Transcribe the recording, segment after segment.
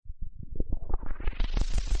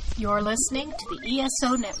You're listening to the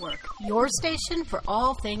ESO Network, your station for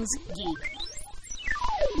all things geek.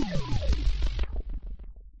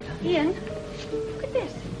 Ian, look at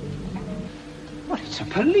this. What, it's a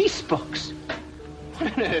police box?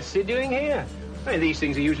 What on earth's he doing here? I mean, these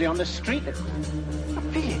things are usually on the street. I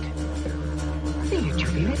feel it. I feel it. You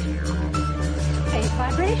feel it? Faint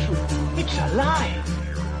vibration. It's alive.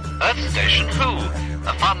 Earth Station Who,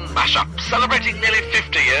 a fun mashup celebrating nearly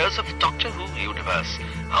 50 years of Doctor Who universe.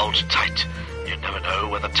 Hold tight. You never know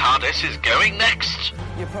where the TARDIS is going next.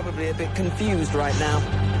 You're probably a bit confused right now.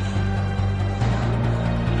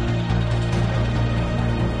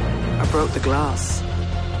 I broke the glass.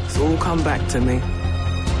 It's all come back to me.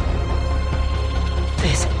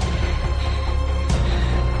 This.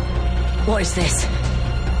 What is this?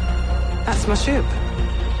 That's my ship.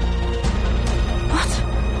 What?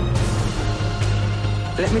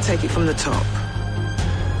 Let me take it from the top.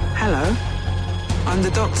 Hello, I'm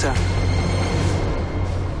the Doctor.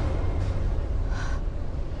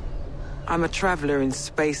 I'm a traveller in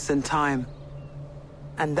space and time.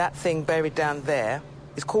 And that thing buried down there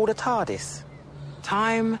is called a TARDIS.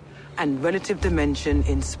 Time and relative dimension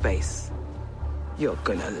in space. You're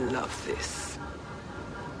gonna love this.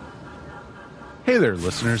 Hey there,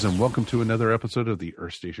 listeners, and welcome to another episode of the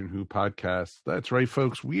Earth Station Who podcast. That's right,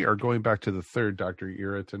 folks. We are going back to the third Doctor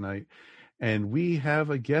era tonight, and we have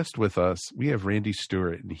a guest with us. We have Randy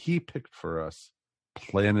Stewart, and he picked for us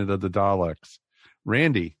Planet of the Daleks.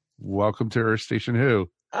 Randy, welcome to Earth Station Who.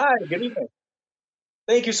 Hi, good evening.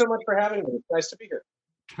 Thank you so much for having me. It's nice to be here.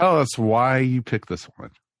 Tell us why you picked this one.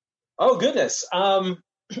 Oh goodness,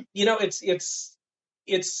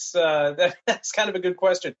 that's kind of a good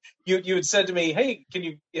question. You had said to me, "Hey,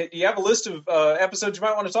 do you have a list of episodes you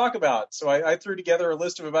might want to talk about?" So I threw together a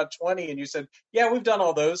list of about 20, and you said, "Yeah, we've done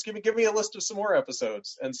all those. Give me a list of some more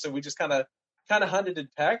episodes." And so we just kind of hunted and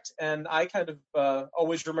pecked, and I kind of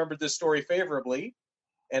always remembered this story favorably.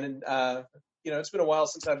 And it's been a while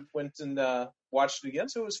since I went and watched it again,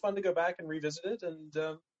 so it was fun to go back and revisit it, and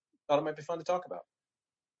thought it might be fun to talk about.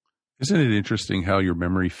 Isn't it interesting how your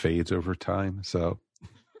memory fades over time? So,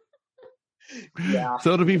 yeah.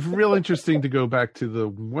 So it'll be real interesting to go back to the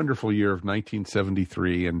wonderful year of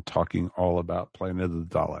 1973 and talking all about Planet of the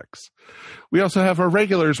Daleks. We also have our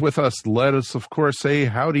regulars with us. Let us, of course, say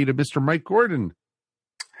howdy to Mr. Mike Gordon.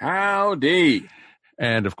 Howdy.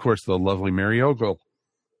 And, of course, the lovely Mary Ogle.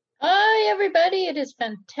 Hi, everybody. It is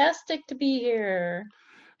fantastic to be here.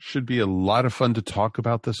 Should be a lot of fun to talk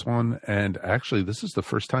about this one. And actually, this is the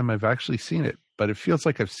first time I've actually seen it, but it feels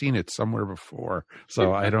like I've seen it somewhere before.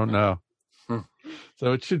 So I don't know.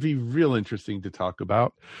 So it should be real interesting to talk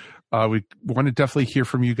about. We want to definitely hear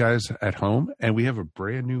from you guys at home. And we have a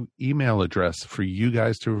brand new email address for you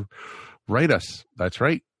guys to write us. That's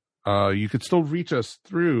right. You could still reach us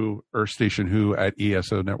through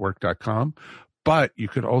earthstationwho@esonetwork.com. But you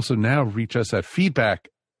could also now reach us at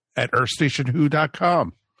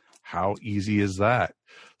feedback@earthstationwho.com. How easy is that?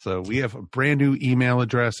 So we have a brand new email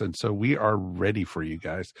address, and so we are ready for you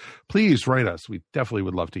guys. Please write us. We definitely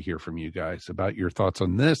would love to hear from you guys about your thoughts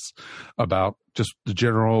on this, about just the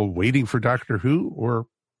general waiting for Doctor Who, or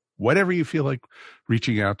whatever you feel like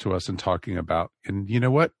reaching out to us and talking about. And you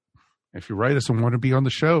know what? If you write us and want to be on the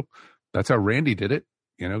show, that's how Randy did it.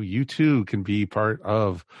 You know, you too can be part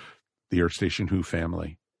of the Earth Station Who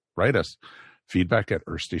family. Write us.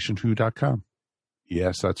 feedback@earthstationwho.com.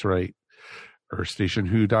 Yes, that's right.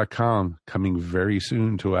 earthstationwho.com, coming very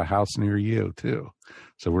soon to a house near you, too.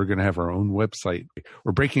 So we're going to have our own website.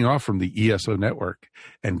 We're breaking off from the ESO network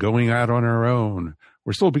and going out on our own.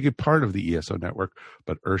 We're still a big part of the ESO network,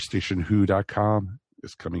 but earthstationwho.com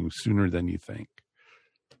is coming sooner than you think.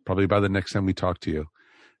 Probably by the next time we talk to you.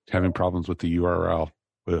 Having problems with the URL.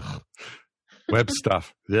 Ugh. Web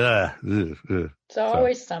stuff. Yeah. It's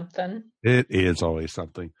always something. It is always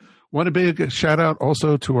something. Want a big shout out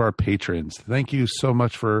also to our patrons. Thank you so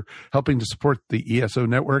much for helping to support the ESO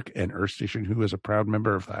network, and Earth Station Who is a proud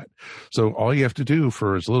member of that. So all you have to do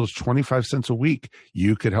for as little as 25 cents a week,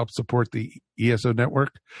 you could help support the ESO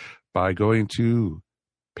network by going to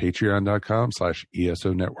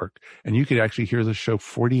patreon.com/ESO network. And you could actually hear the show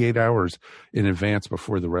 48 hours in advance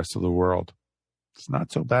before the rest of the world. It's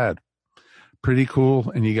not so bad. Pretty cool.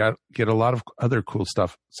 And you get a lot of other cool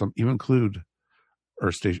stuff. Some even include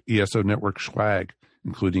Earth Station ESO network swag,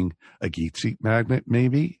 including a Geek Seat magnet,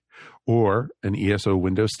 maybe, or an ESO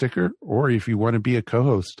window sticker. Or if you want to be a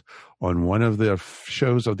co-host on one of the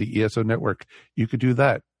shows of the ESO network, you could do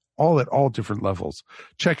that. All at all different levels.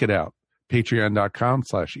 Check it out.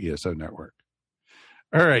 Patreon.com/ESO network.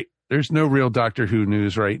 All right. There's no real Doctor Who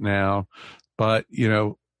news right now, but, you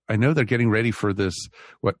know, I know they're getting ready for this,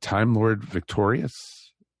 Time Lord Victorious,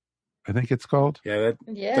 I think it's called. Yeah,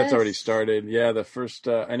 Yes. that's already started. Yeah, the first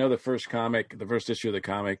I know the first issue of the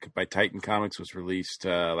comic by Titan Comics was released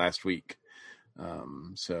last week.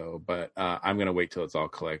 But I'm gonna wait till it's all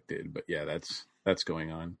collected. But yeah, that's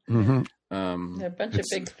going on. Mm-hmm. A bunch of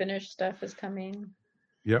Big Finish stuff is coming.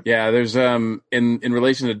 Yep. Yeah, there's in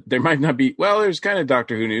relation to, there might not be, well, there's kind of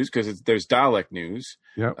Doctor Who news because there's Dalek news.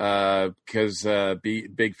 Yep. Because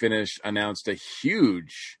Big Finish announced a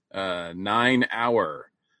huge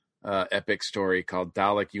 9-hour epic story called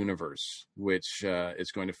Dalek Universe, which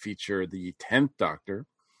is going to feature the 10th Doctor.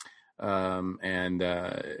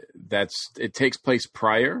 It takes place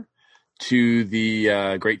prior to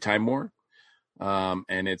the Great Time War.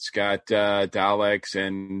 And it's got Daleks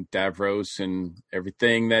and Davros and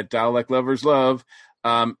everything that Dalek lovers love.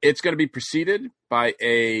 It's going to be preceded by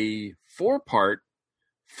a 4-part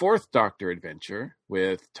fourth Doctor adventure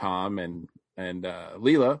with Tom and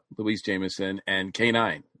Leela, Louise Jameson, and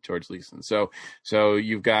K9, George Leeson. So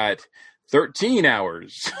you've got 13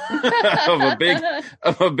 hours of a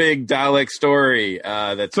big Dalek story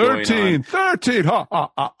that's 13, going on. 13, ha,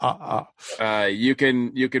 ha, ha, ha, ha. You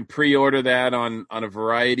can pre-order that on a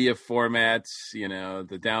variety of formats. You know,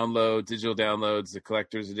 the digital downloads, the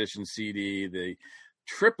collector's edition CD, the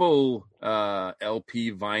triple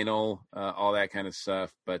LP vinyl, all that kind of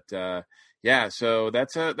stuff. But yeah, so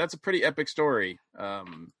that's a pretty epic story.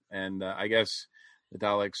 And I guess the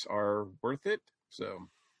Daleks are worth it. So.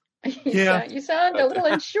 Yeah, you sound a little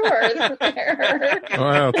unsure there.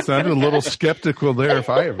 Well, it sounded a little skeptical there if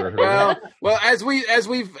I ever heard it. Well, as we've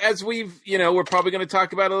we're probably going to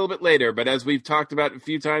talk about it a little bit later, but as we've talked about a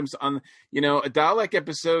few times on, a Dalek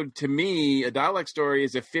episode, to me, a Dalek story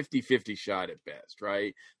is a 50-50 shot at best,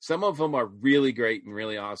 right? Some of them are really great and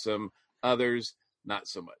really awesome. Others, not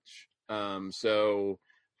so much.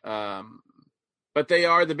 But they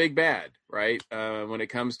are the big bad, right? When it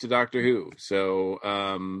comes to Doctor Who. So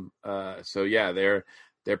yeah, they're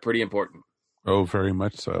pretty important. Oh, very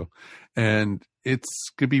much so. And it's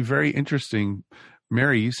going to be very interesting.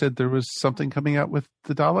 Mary, you said there was something coming out with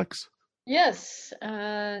the Daleks? Yes.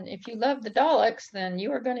 If you love the Daleks, then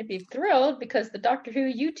you are going to be thrilled because the Doctor Who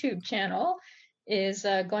YouTube channel is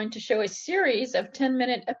going to show a series of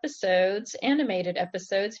 10-minute episodes, animated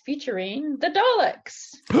episodes, featuring the Daleks.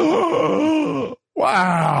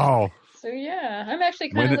 Wow. So yeah, I'm actually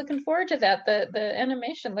kind of looking forward to that. The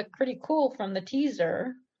animation looked pretty cool from the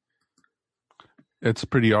teaser. It's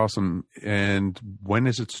pretty awesome. And when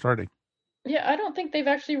is it starting? Yeah, I don't think they've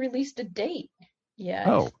actually released a date yet.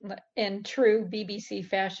 Oh. In true BBC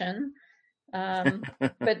fashion.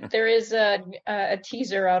 But there is a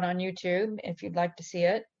teaser out on YouTube if you'd like to see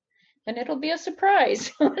it. And it'll be a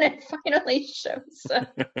surprise when it finally shows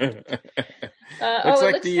up.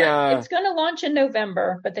 It's going to launch in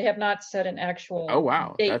November, but they have not set an actual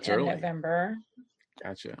date that's in early. November.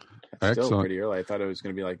 Gotcha. That's still pretty early. I thought it was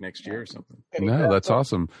going to be like next year or something. That's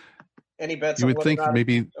awesome. Any bets? You would think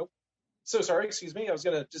maybe. Oh, so sorry. Excuse me. I was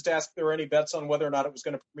going to just ask if there were any bets on whether or not it was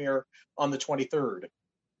going to premiere on the 23rd.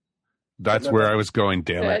 That's where I was going,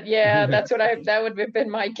 damn it. Yeah, that would have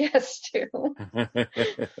been my guess too.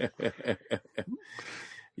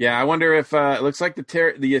 Yeah, I wonder if it looks like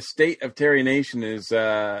the estate of Terry Nation is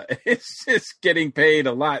getting paid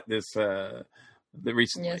a lot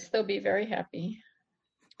recently. Yes, they'll be very happy.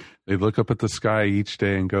 They look up at the sky each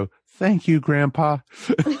day and go, "Thank you, Grandpa."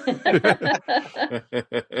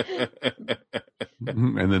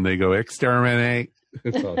 And then they go, "Exterminate."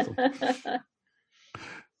 It's awesome.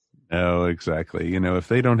 No, exactly. If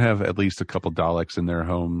they don't have at least a couple Daleks in their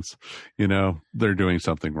homes, they're doing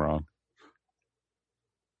something wrong.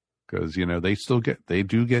 Because, they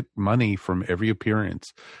do get money from every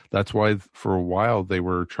appearance. That's why for a while they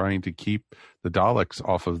were trying to keep the Daleks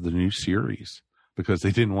off of the new series because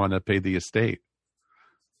they didn't want to pay the estate.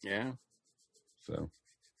 Yeah. So.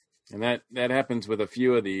 And that happens with a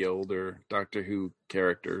few of the older Doctor Who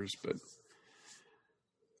characters, but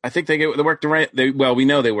I think they worked around. We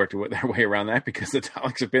know they worked their way around that because the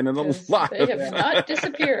Daleks have been in a lot. They have not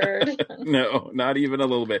disappeared. No, not even a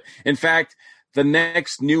little bit. In fact, the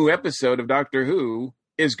next new episode of Doctor Who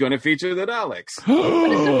is going to feature the Daleks.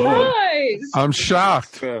 What a surprise! I'm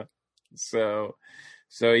shocked. So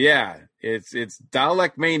yeah, it's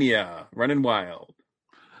Dalek mania running wild.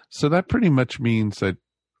 So that pretty much means that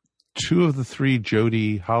 2 of the 3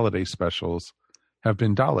 Jodie holiday specials have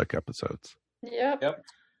been Dalek episodes.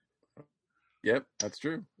 Yep, that's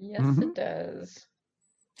true. Yes, It does.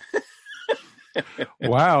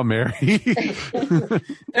 Wow, Mary.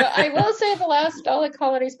 I will say the last Dalek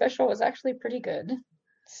holiday special was actually pretty good.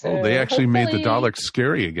 So they actually made the hopefully- Daleks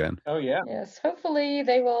scary again. Oh yeah. Yes, hopefully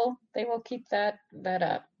they will keep that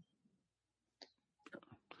up.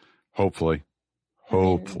 Hopefully. I mean-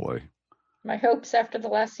 Hopefully. My hopes after the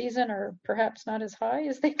last season are perhaps not as high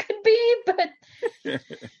as they could be, but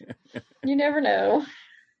you never know.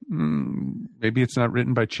 Maybe it's not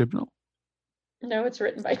written by Chibnall? No, it's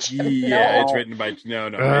written by Jim. Yeah, No. it's written by no.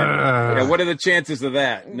 Yeah, what are the chances of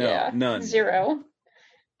that? No, Yeah, none. 0.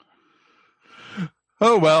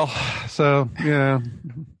 Oh, well. So, yeah.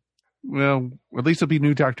 Well, at least it'll be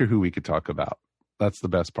new Doctor Who we could talk about. That's the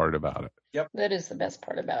best part about it. That is the best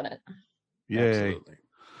part about it. Yay. Absolutely.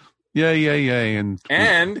 Yay.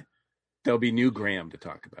 And there'll be new Graham to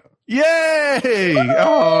talk about. yay!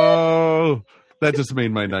 Oh, that just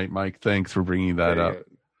made my night, Mike. Thanks for bringing that up.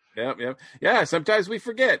 Yep. Yeah, sometimes we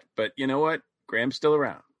forget, but you know what? Graham's still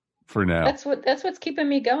around. For now. That's what's keeping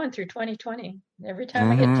me going through 2020. Every time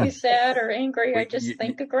I get too sad or angry, I Wait, just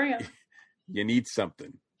think of Graham. You need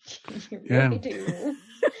something. You Yeah. really do.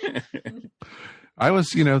 I was,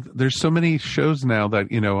 there's so many shows now that,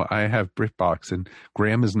 I have BritBox and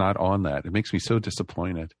Graham is not on that. It makes me so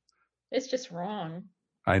disappointed. It's just wrong.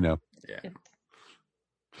 I know.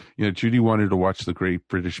 Yeah. Judy wanted to watch the Great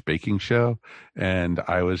British Baking Show, and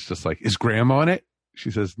I was just like, is Graham on it? She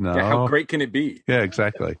says, no. Yeah, how great can it be? Yeah,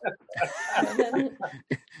 exactly. Then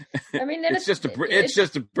It's just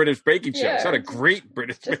a British baking show. It's not a great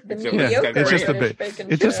British just the baking show. mediocre it's just a British bit.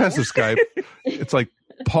 bacon It just show. has a Skype. It's like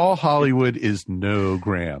Paul Hollywood is no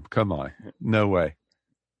Graham. Come on. No way.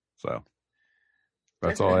 So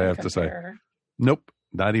that's all I have to say. Compare. Nope.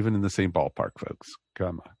 Not even in the same ballpark, folks.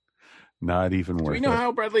 Come on. Not even worth Do we it. know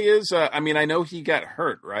how Bradley is? I know he got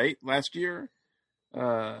hurt, right? Last year?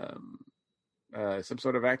 Some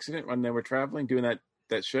sort of accident when they were traveling, doing that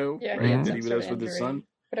show, Yeah, right? he had That some he sort was of with his injury. son.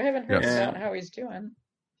 But I haven't heard Yes. about how he's doing.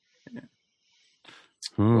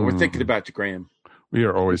 Well, we're thinking about you, Graham. We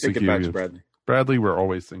are always Thinking thinking about of you, you. Bradley. Bradley, we're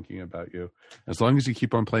always thinking about you. As long as you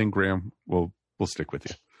keep on playing Graham, we'll stick with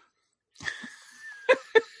you.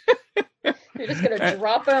 You're just gonna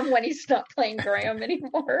drop him when he's not playing Graham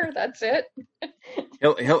anymore. That's it.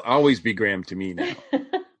 He'll always be Graham to me now.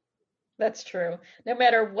 That's true. No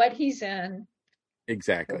matter what he's in,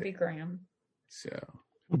 Exactly. he'll be Graham. So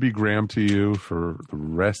He'll be Graham to you for the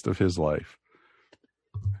rest of his life.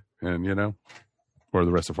 And, or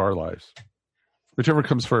the rest of our lives. Whichever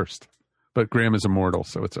comes first. But Graham is immortal,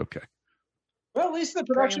 so it's okay. Well, at least the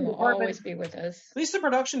Graham production will department. always be with us. At least the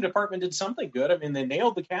production department did something good. I mean, they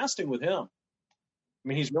nailed the casting with him. I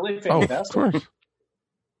mean, he's really Oh, fantastic. of course.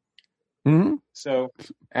 Mm-hmm. So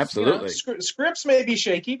absolutely. Scripts may be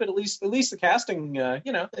shaky, but at least the casting, they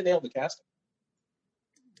nailed the casting.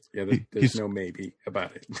 Yeah, there's He's- no maybe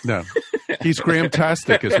about it. No. He's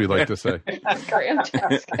Graham-tastic, as we like to say. Graham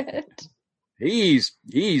Taskett.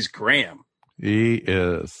 He's Graham. He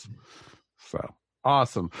is. So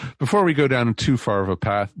awesome. Before we go down too far of a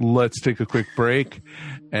path, let's take a quick break,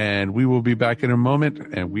 and we will be back in a moment,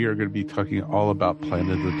 and we are going to be talking all about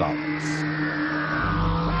Planet of the Daleks.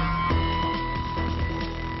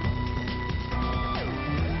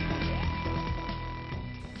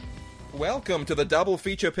 Welcome to the Double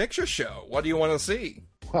Feature Picture Show. What do you want to see?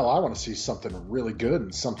 Well, I want to see something really good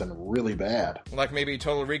and something really bad. Like maybe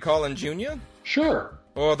Total Recall and Junior? Sure.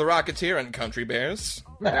 Or The Rocketeer and Country Bears?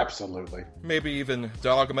 Absolutely. Maybe even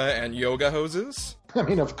Dogma and Yoga Hoses? I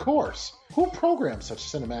mean, of course. Who programs such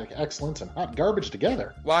cinematic excellence and hot garbage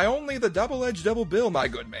together? Why, only the Double-Edged Double Bill, my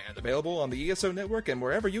good man. Available on the ESO Network and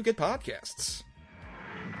wherever you get podcasts.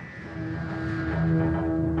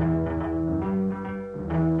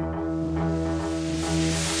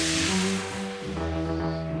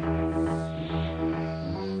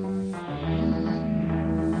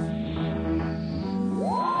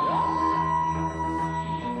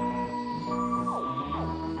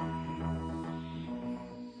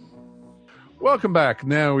 Welcome back.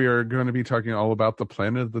 Now we are going to be talking all about the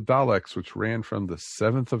Planet of the Daleks, which ran from the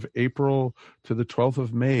 7th of April to the 12th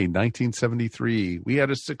of May, 1973. We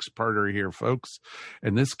had a 6-parter here, folks,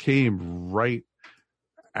 and this came right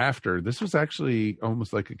after. This was actually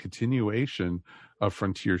almost like a continuation of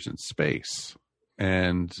Frontiers in Space.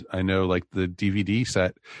 And I know like the DVD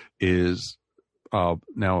set is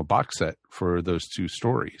now a box set for those two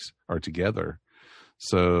stories are together.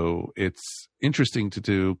 So it's interesting to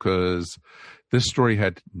do because this story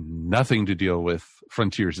had nothing to deal with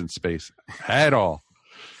Frontiers in Space at all.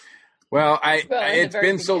 Well, It's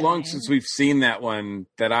been so long since we've seen that one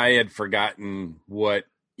that I had forgotten what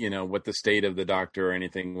the state of the Doctor or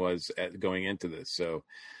anything was going into this. So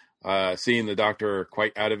seeing the Doctor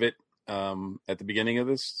quite out of it at the beginning of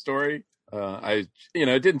this story, it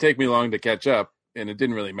didn't take me long to catch up. and it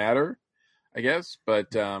didn't really matter, I guess.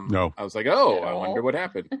 But No. I was like, oh, I wonder what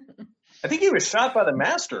happened. I think he was shot by the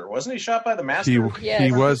Master. Wasn't he shot by the Master?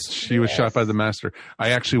 He was shot by the Master. I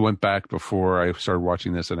actually went back before I started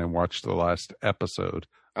watching this, and I watched the last episode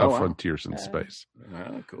of Frontiers in Space.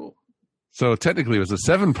 Cool. So technically, it was a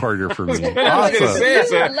 7-parter for me. I was going to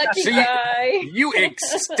say, lucky guy. You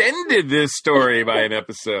extended this story by an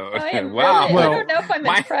episode. Wow. I don't know if I'm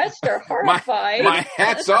impressed or horrified. My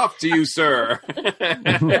hat's off to you, sir.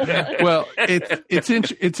 Well,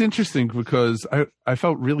 it's interesting because I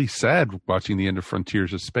felt really sad watching the end of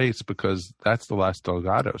Frontiers of Space because that's the last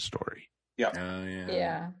Delgado story.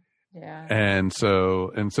 Yeah. Yeah. And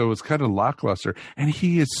so it's kind of lackluster, and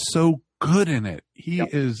he is so good in it. He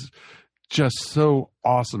is just so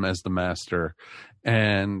awesome as the Master,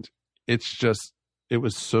 and it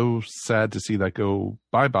was so sad to see that go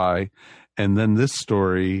bye-bye. And then this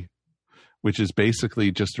story, which is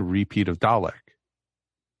basically just a repeat of Dalek,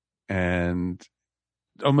 and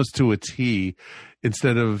almost to a T,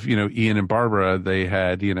 instead of Ian and Barbara, they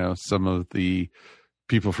had some of the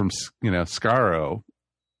people from Skaro,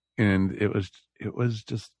 and it was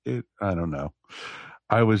just I don't know.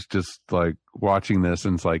 I was just like watching this,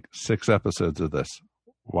 and it's like 6 episodes of this.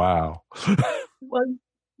 Wow. Well,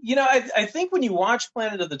 I think when you watch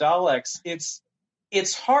Planet of the Daleks,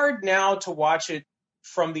 it's hard now to watch it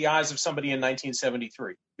from the eyes of somebody in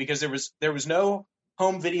 1973 because there was no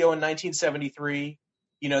home video in 1973.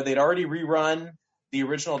 They'd already rerun the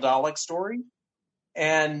original Dalek story,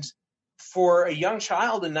 and for a young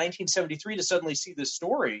child in 1973 to suddenly see this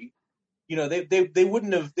story, they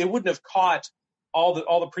wouldn't have caught all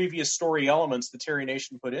the previous story elements that Terry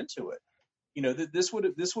Nation put into it. This would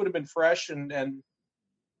have been fresh, and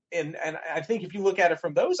I think if you look at it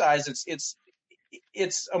from those eyes,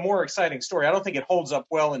 it's a more exciting story. I don't think it holds up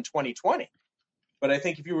well in 2020, but I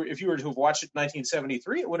think if you were to have watched it in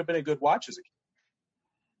 1973, it would have been a good watch as a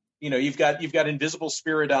kid. You've got invisible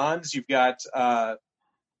spiridons, you've got a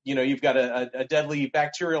deadly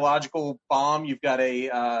bacteriological bomb, you've got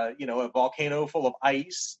a volcano full of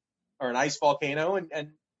ice, or an ice volcano, and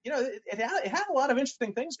it had a lot of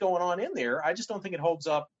interesting things going on in there. I just don't think it holds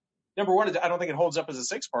up. Number one, I don't think it holds up as a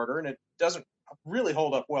 6-parter, and it doesn't really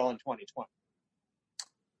hold up well in 2020.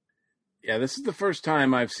 Yeah, this is the first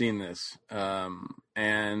time I've seen this,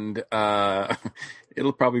 and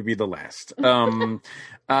it'll probably be the last.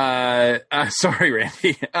 Sorry,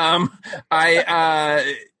 Randy. And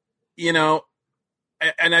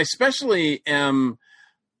I especially am.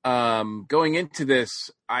 Going into this,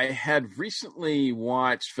 I had recently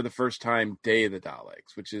watched for the first time Day of the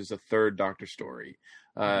Daleks, which is a 3rd Doctor story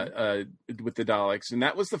with the Daleks. And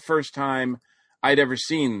that was the first time I'd ever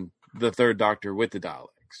seen the 3rd Doctor with the Daleks.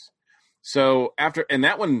 So and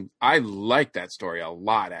that one, I liked that story a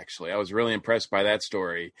lot, actually. I was really impressed by that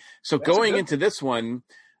story. So going into this one,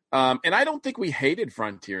 and I don't think we hated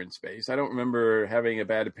Frontier in Space. I don't remember having a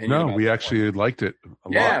bad opinion. No, we actually liked it a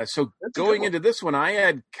lot. Yeah, so going into this one, I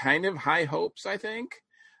had kind of high hopes, I think.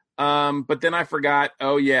 But then I forgot,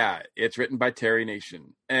 it's written by Terry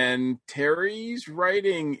Nation. And Terry's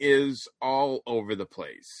writing is all over the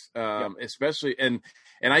place, especially. And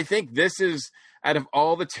I think this is, out of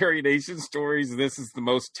all the Terry Nation stories, this is the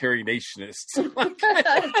most Terry Nationist.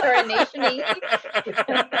 Terry Nation-y.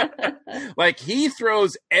 Like, he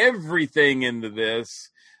throws everything into this.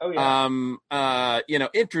 Oh, yeah.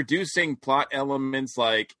 Introducing plot elements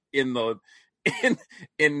like in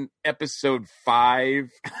episode 5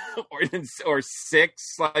 or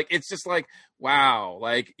 6. Like, it's just like, wow.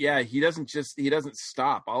 Like, yeah, he doesn't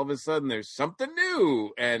stop. All of a sudden there's something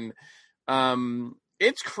new, and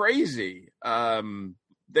it's crazy.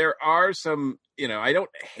 There are some, I don't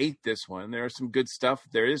hate this one. There are some good stuff.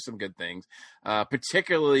 There is some good things.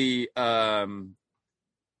 Particularly,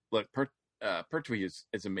 Pertwee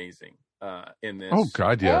is amazing in this. Oh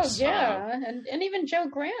God, yes. Oh yeah, and even Joe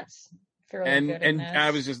Grant's fairly good in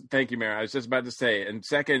this. Thank you, Mary. I was just about to say. And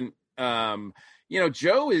second,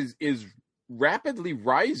 Joe is rapidly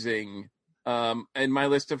rising in my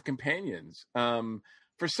list of companions.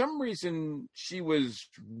 For some reason, she was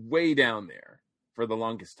way down there for the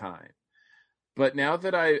longest time. But now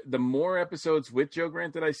that the more episodes with Joe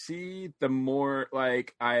Grant that I see, the more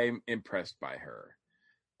like I'm impressed by her.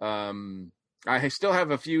 I still have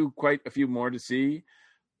quite a few more to see,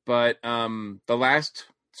 but the last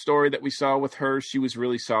story that we saw with her, she was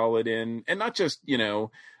really solid in, and not just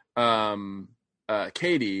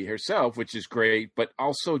Katie herself, which is great, but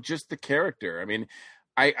also just the character. I mean,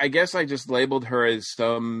 I guess I just labeled her as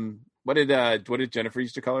some what did Jennifer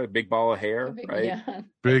used to call her? A big ball of hair, right? Yeah.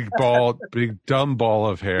 Big dumb ball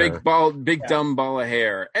of hair. Big dumb ball of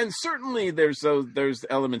hair. And certainly there's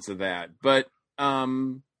elements of that, but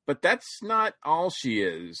that's not all she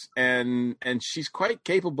is. And she's quite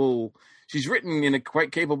capable. She's written in a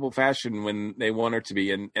quite capable fashion when they want her to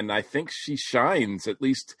be. And I think she shines, at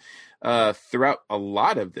least throughout a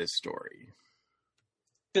lot of this story.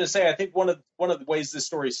 I was going to say, I think one of the ways this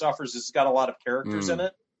story suffers is it's got a lot of characters in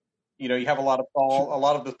it. You know, you have a lot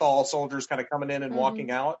of the Thal soldiers kind of coming in and walking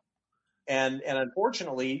out. And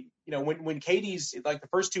unfortunately, you know, when Katie's, like the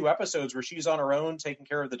first 2 episodes where she's on her own taking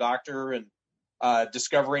care of the doctor and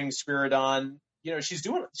discovering Spiridon, you know, she's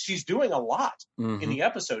doing a lot in the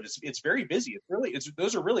episode. It's very busy.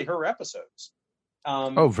 Those are really her episodes.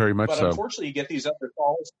 Very much but so. Unfortunately, you get these other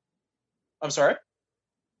calls. I'm sorry.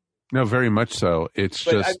 No, very much so. It's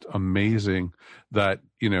just amazing that,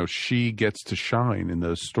 you know, she gets to shine in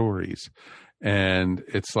those stories. And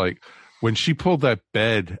it's like when she pulled that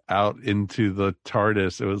bed out into the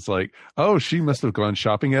TARDIS, it was like, oh, she must have gone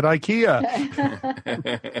shopping at IKEA.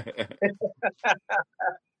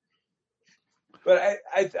 But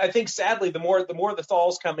I think sadly, the more the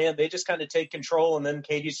Thals come in, they just kind of take control, and then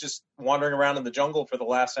Katie's just wandering around in the jungle for the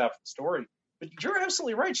last half of the story. But you're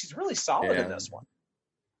absolutely right; she's really solid in this one,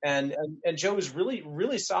 and Joe is really,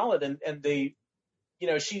 really solid, and they, you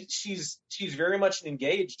know, she's very much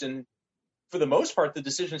engaged, and for the most part, the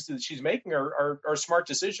decisions that she's making are smart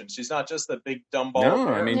decisions. She's not just the big dumb ball. No,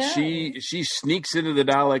 I mean she sneaks into the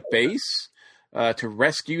Dalek base to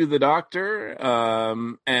rescue the Doctor,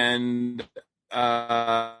 and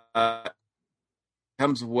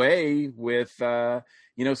comes away with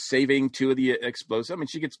saving 2 of the explosives. I mean,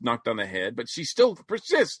 she gets knocked on the head, but she still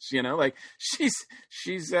persists. You know, like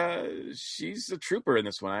she's a trooper in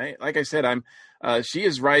this one. Like I said, she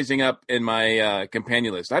is rising up in my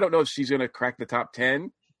companion list. I don't know if she's going to crack the top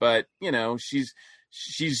 10, but you know, she's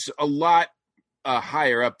a lot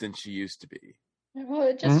higher up than she used to be. Well,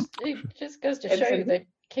 it just goes to show you that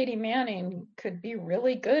Katie Manning could be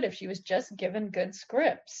really good if she was just given good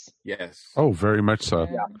scripts. Yes. Oh, very much so.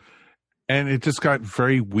 Yeah. And it just got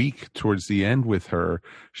very weak towards the end with her.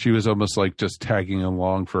 She was almost like just tagging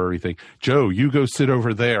along for everything. Joe, you go sit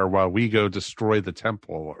over there while we go destroy the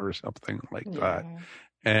temple or something like that.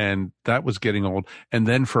 And that was getting old. And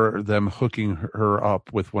then for them hooking her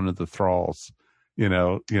up with one of the thralls,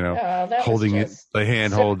 holding it, the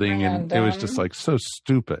hand holding, and it was just like so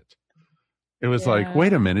stupid. It was like,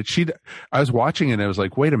 wait a minute. I was watching it and I was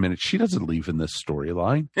like, wait a minute. She doesn't leave in this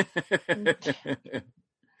storyline.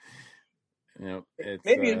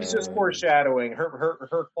 Maybe it was just foreshadowing.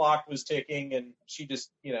 Her clock was ticking, and she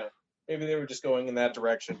just, maybe they were just going in that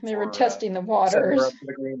direction. They were testing the waters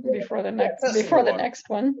before the next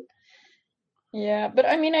one. Yeah, but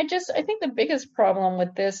I mean, I think the biggest problem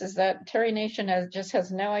with this is that Terry Nation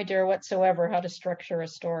has no idea whatsoever how to structure a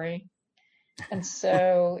story, and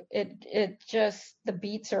so it just, the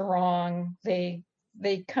beats are wrong. They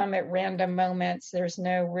come at random moments. There's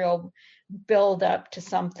no real build up to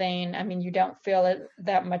something. I mean, you don't feel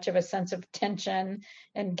that much of a sense of tension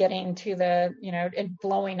and getting to and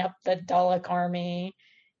blowing up the Dalek army,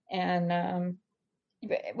 and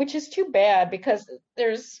which is too bad, because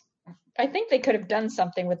I think they could have done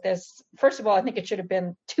something with this. First of all, I think it should have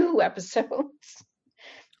been 2 episodes.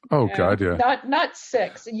 Oh God, yeah. Not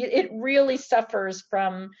 6. It really suffers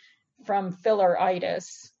from filleritis.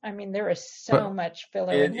 I mean, there is so much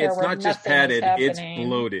filler in here. It's not just padded; it's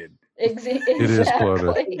bloated. Exactly. It is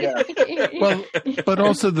bloated. Well, but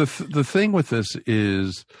also the thing with this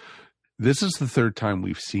is the 3rd time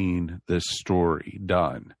we've seen this story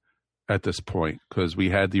done at this point, because we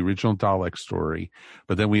had the original Dalek story,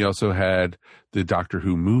 but then we also had the Doctor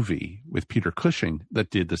Who movie with Peter Cushing that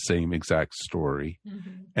did the same exact story,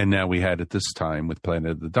 and now we had it this time with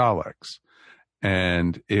Planet of the Daleks.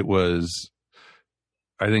 And it was,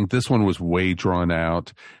 I think this one was way drawn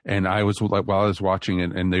out. And I was like, while I was watching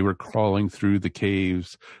it, and they were crawling through the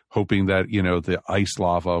caves, hoping that, the ice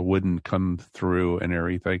lava wouldn't come through and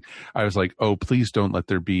everything. I was like, oh, please don't let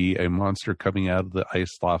there be a monster coming out of the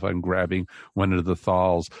ice lava and grabbing one of the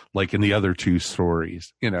Thals, like in the other 2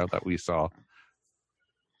 stories, that we saw.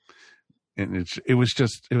 And it was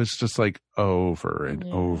just like over and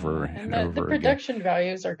over and over. The production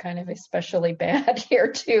values are kind of especially bad here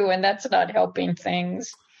too, and that's not helping things.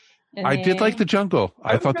 I did like the jungle.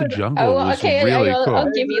 I thought the jungle was really cool. I'll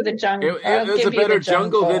give you the jungle. It was a better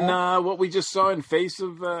jungle than what we just saw in Face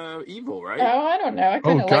of Evil, right? Oh, I don't know. I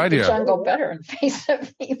kind of like the jungle better in Face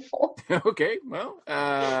of Evil. Okay, well,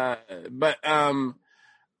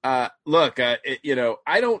 look,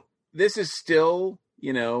 I don't. This is still,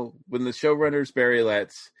 when the showrunner's Barry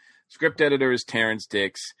Letts, script editor is Terrence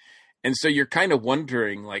Dix. And so you're kind of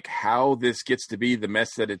wondering, like, how this gets to be the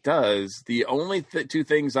mess that it does. The only two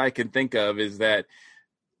things I can think of is that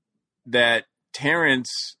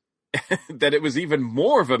Terrence, that it was even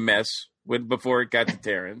more of a mess before it got to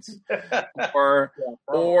Terrence, or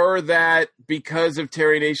that because of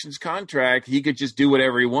Terry Nation's contract, he could just do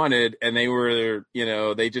whatever he wanted, and they were,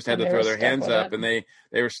 they just had to throw their hands up, and they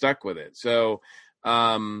were stuck with it. So,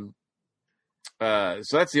 so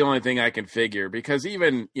that's the only thing I can figure, because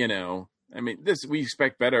even, this, we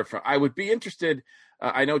expect better from, I would be interested.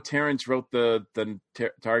 I know Terrence wrote the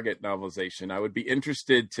Target novelization. I would be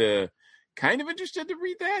interested to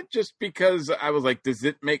read that, just because I was like, does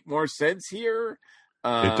it make more sense here?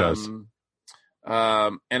 It does.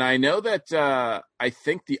 And I know that I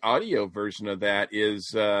think the audio version of that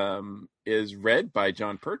is read by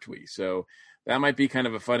John Pertwee, so that might be kind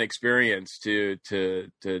of a fun experience to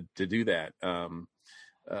do that.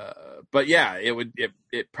 But yeah,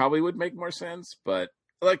 it probably would make more sense, but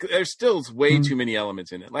like, there's still way too many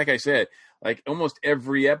elements in it. Like I said, like almost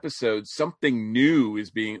every episode, something new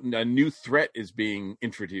a new threat is being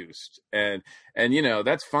introduced. And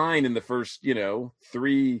that's fine in the first,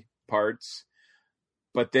 3 parts,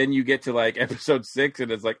 but then you get to like episode 6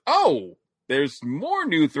 and it's like, oh, there's more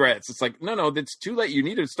new threats. It's like, no, that's too late. You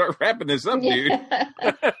need to start wrapping this up, dude.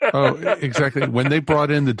 Oh, exactly. When they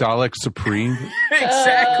brought in the Dalek Supreme.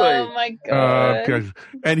 Exactly. Oh my God.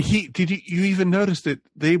 And did you even notice that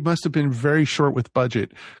they must have been very short with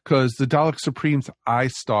budget, because the Dalek Supreme's eye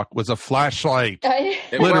stalk was a flashlight.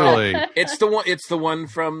 Literally. It's the one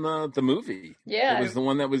from the movie. Yeah. It was the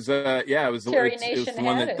one that was, it was the, Terry it was Nation the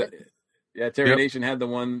one had that, it. yeah, Terry Nation had the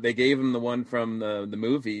one. They gave him the one from the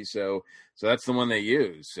movie, so that's the one they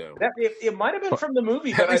used. So it might have been from the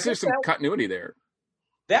movie, at but least there's some continuity there.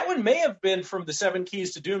 That one may have been from the 7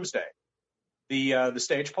 Keys to Doomsday, the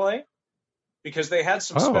stage play, because they had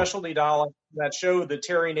some specialty Daleks that show that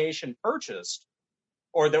Terry Nation purchased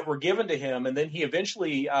or that were given to him, and then he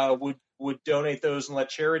eventually would donate those and let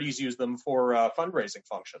charities use them for fundraising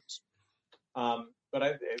functions.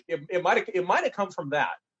 But it might have come from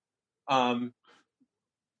that.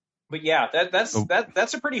 But yeah,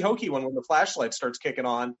 that's a pretty hokey one when the flashlight starts kicking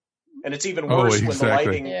on, and it's even worse when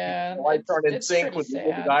the lights aren't in sync with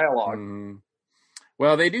the dialogue. Mm.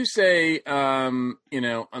 Well, they do say, on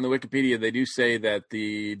the Wikipedia, they do say that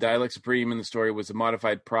the Dalek Supreme in the story was a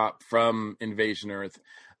modified prop from Invasion Earth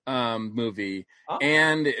movie,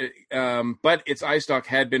 and but its eye stalk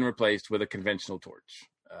had been replaced with a conventional torch.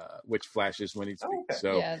 Which flashes when he speaks.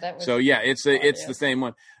 Okay. It's the same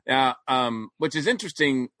one. Which is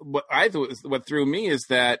interesting. What threw me is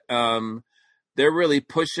that they're really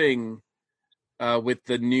pushing with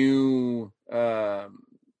the new storyline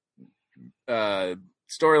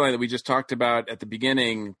that we just talked about at the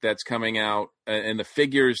beginning that's coming out, and the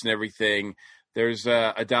figures and everything. There's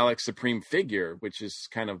a Dalek Supreme figure, which is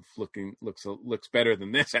kind of looks better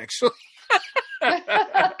than this, actually.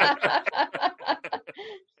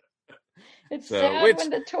 It's sad when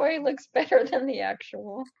the toy looks better than the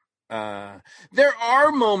actual. There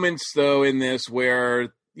are moments, though, in this where,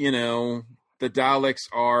 the Daleks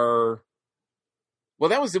are... Well,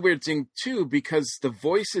 that was the weird thing, too, because the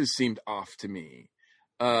voices seemed off to me.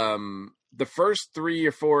 The first 3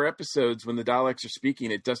 or 4 episodes, when the Daleks are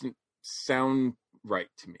speaking, it doesn't sound right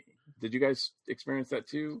to me. Did you guys experience that,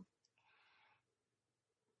 too?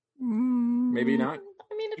 Maybe not.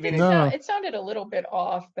 I mean, it sounded a little bit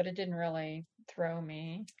off, but it didn't really throw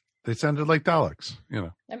me. They sounded like Daleks,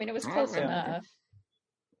 I mean, it was close enough.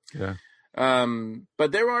 Yeah.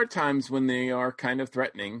 But there are times when they are kind of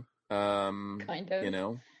threatening. Kind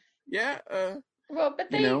of. Yeah. Well,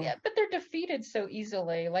 but they're defeated so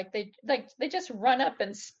easily. Like they just run up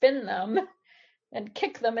and spin them and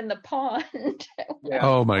kick them in the pond.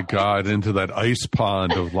 Oh my God, into that ice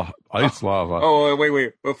pond of ice lava. Oh,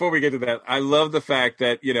 wait. Before we get to that, I love the fact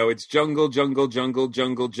that, it's jungle, jungle, jungle,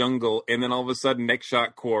 jungle, jungle, and then all of a sudden, next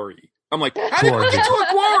shot, quarry. I'm like, how did we get to a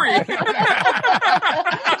quarry?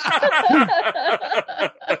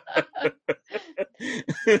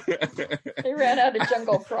 They ran out of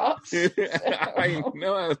jungle props. I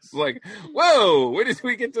know. I was like, whoa, where did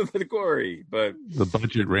we get to the quarry? But the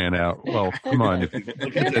budget ran out. Well, come on. If you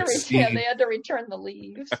look at that scene, they had to return the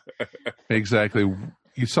leaves. Exactly.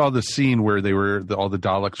 You saw the scene where all the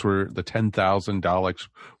Daleks were, the 10,000 Daleks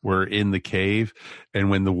were in the cave. And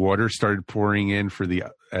when the water started pouring in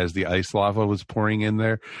as the ice lava was pouring in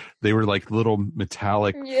there, they were like little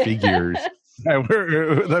metallic figures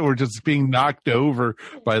that were just being knocked over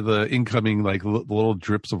by the incoming like little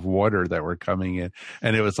drips of water that were coming in,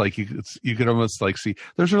 and it was like you could almost like see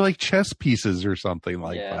those are like chess pieces or something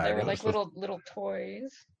like that. Yeah, they were like little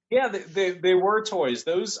toys. Yeah, they were toys.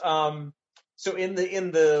 Those so in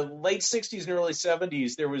the late 60s and early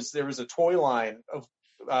 70s there was a toy line of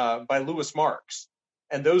by Louis Marx,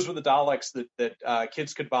 and those were the Daleks that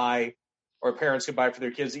kids could buy or parents could buy for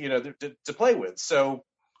their kids, to play with. So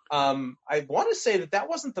I want to say that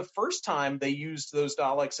wasn't the first time they used those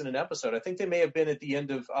Daleks in an episode. I think they may have been at the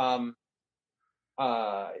end of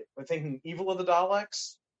I think Evil of the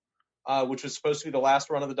Daleks, which was supposed to be the last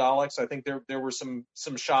run of the Daleks. I think there were some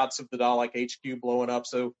shots of the Dalek HQ blowing up.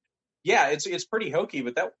 So yeah, it's pretty hokey,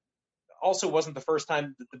 but that also wasn't the first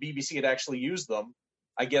time that the BBC had actually used them.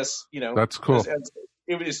 I guess, that's cool.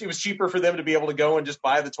 It was cheaper for them to be able to go and just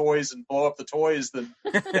buy the toys and blow up the toys than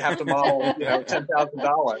to have to model 10,000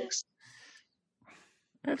 Daleks.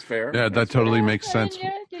 That's fair. Yeah, that totally makes sense.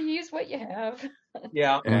 Yeah, you use what you have.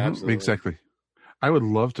 Yeah, absolutely. Exactly. I would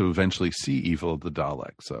love to eventually see Evil of the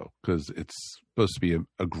Daleks, though, because it's supposed to be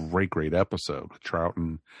a great episode with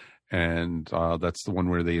Troughton, and that's the one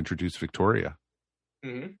where they introduce Victoria.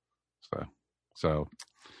 Mm-hmm. So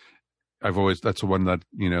that's the one that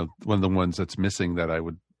one of the ones that's missing that I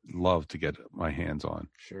would love to get my hands on.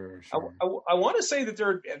 Sure. I want to say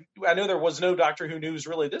that I know there was no Doctor Who news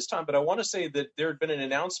really this time, but I want to say that there had been an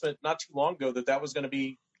announcement not too long ago that was going to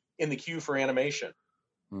be in the queue for animation.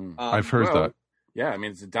 I've heard that. Yeah, I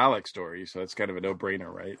mean, it's a Dalek story, so it's kind of a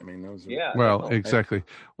no-brainer, right? I mean, those are... Yeah. Well, exactly.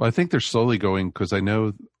 Well, I think they're slowly going, because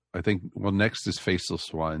next is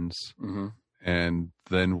Faceless Ones, mm-hmm. and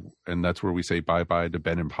that's where we say bye-bye to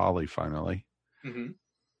Ben and Polly, finally. Mm-hmm.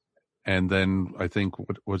 And then I think,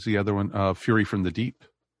 what was the other one? Fury from the Deep.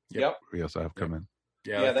 Yep. We also have come in.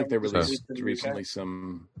 Yeah, I think they released recently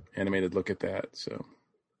some animated look at that, so...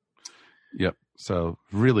 Yep. So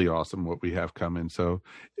really awesome what we have coming. So,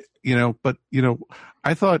 I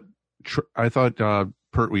thought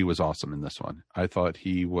Pertwee was awesome in this one. I thought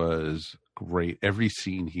he was great. Every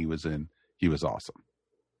scene he was in, he was awesome.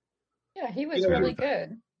 Yeah, he was really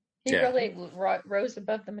good. He really rose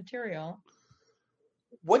above the material.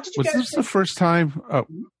 What did you guys think?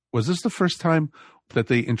 Was this the first time that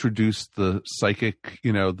they introduced the psychic,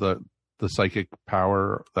 the psychic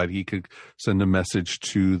power that he could send a message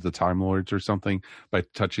to the Time Lords or something by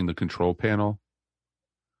touching the control panel?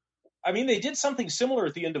 I mean, they did something similar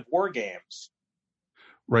at the end of War Games.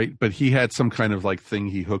 Right, but he had some kind of like thing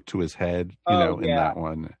he hooked to his head, in that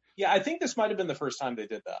one. Yeah, I think this might have been the first time they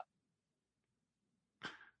did that.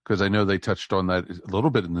 Because I know they touched on that a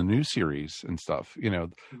little bit in the new series and stuff,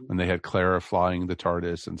 when they had Clara flying the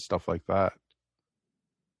TARDIS and stuff like that.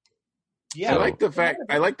 Yeah, I like the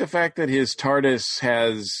fact that his TARDIS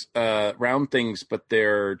has round things, but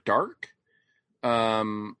they're dark.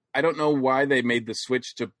 I don't know why they made the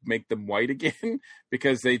switch to make them white again,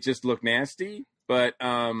 because they just look nasty. But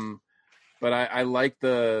I like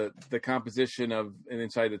the composition of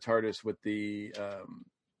inside the TARDIS with the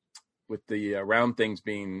round things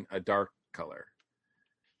being a dark color.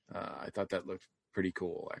 I thought that looked pretty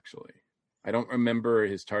cool, actually. I don't remember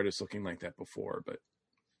his TARDIS looking like that before, but.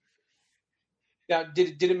 Now,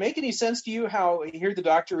 did it make any sense to you how here the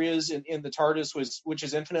Doctor is in the TARDIS, which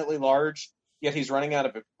is infinitely large, yet he's running out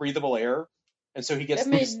of breathable air, and so he gets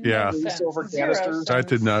these silver canisters? I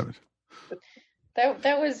did not.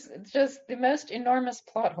 That was just the most enormous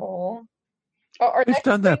plot hole. They've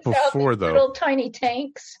done that before, though. Little tiny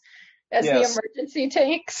tanks as the emergency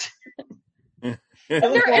tanks. And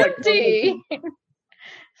they're empty.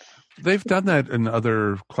 They've done that in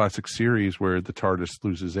other classic series where the TARDIS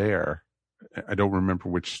loses air. I don't remember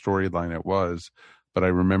which storyline it was, but I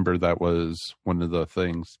remember that was one of the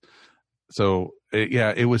things. So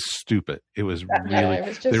it was stupid. It was really.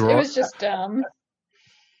 It was just dumb.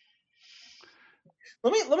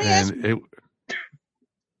 Let me ask.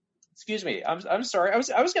 Excuse me. I'm sorry. I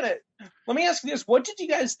was gonna. Let me ask you this. What did you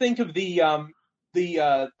guys think of the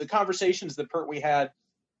conversations that Pertwee had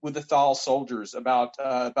with the Thal soldiers about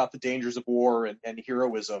the dangers of war and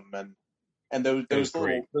heroism and those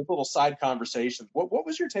little side conversations? What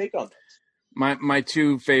was your take on this? My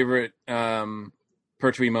two favorite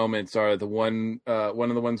Pertwee moments are one of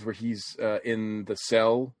the ones where he's in the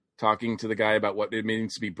cell talking to the guy about what it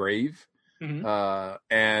means to be brave, mm-hmm.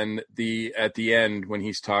 And at the end when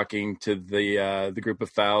he's talking to the group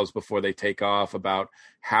of Thals before they take off about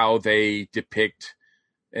how they depict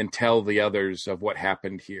and tell the others of what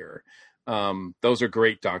happened here. Those are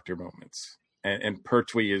great Doctor moments, and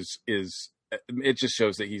Pertwee is. It just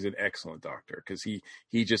shows that he's an excellent Doctor because he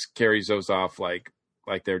just carries those off like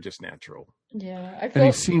like they're just natural. Yeah, I And feel.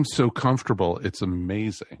 he seems so comfortable. It's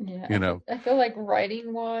amazing. Yeah, You know, I feel like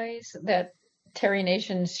writing wise that Terry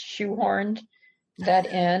Nation's shoehorned that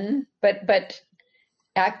in, but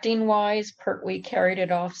acting wise, Pertwee carried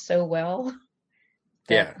it off so well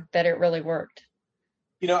that it really worked.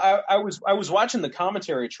 You know, I was watching the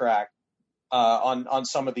commentary track on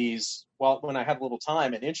some of these when I had a little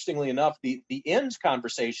time, and interestingly enough, the end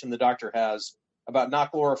conversation the Doctor has about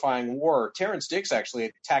not glorifying war, Terrence Dicks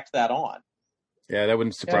actually tacked that on. Yeah, that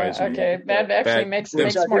wouldn't surprise me. Okay, that actually makes more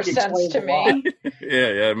sense to me.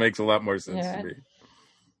 Yeah, it makes a lot more sense to me.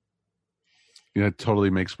 Yeah, it totally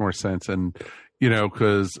makes more sense. And, you know,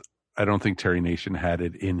 because I don't think Terry Nation had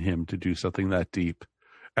it in him to do something that deep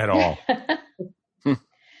at all.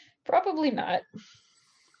 Probably not.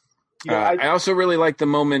 I also really like the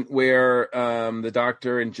moment where the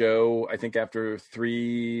Doctor and Joe, I think after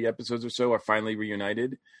 3 episodes or so, are finally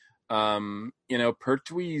reunited. You know,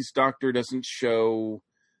 Pertwee's Doctor doesn't show,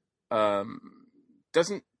 he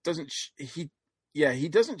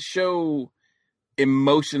doesn't show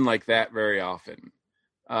emotion like that very often.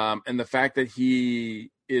 And the fact that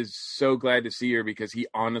he is so glad to see her because he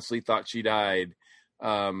honestly thought she died,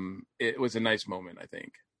 it was a nice moment, I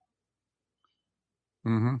think.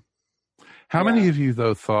 Mm-hmm. How many of you,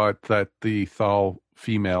 though, thought that the Thal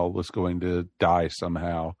female was going to die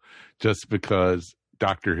somehow just because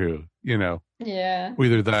Doctor Who, you know? Yeah.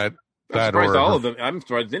 Either that I'm surprised all of them. I'm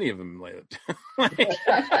surprised any of them lived.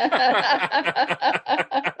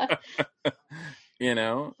 You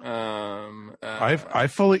know? I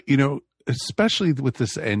fully, you know, especially with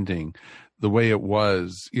this ending, the way it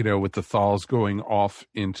was, you know, with the Thals going off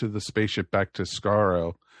into the spaceship back to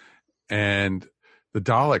Skaro and the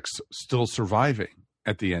Daleks still surviving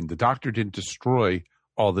at the end. The Doctor didn't destroy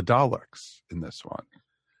all the Daleks in this one.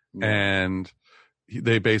 Yeah. And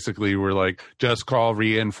they basically were like, just call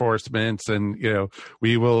reinforcements and, you know,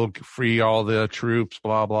 we will free all the troops,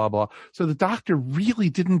 blah, blah, blah. So the Doctor really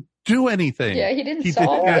didn't do anything. Yeah, he didn't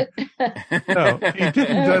solve it. No, he didn't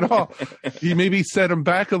at all. He maybe set him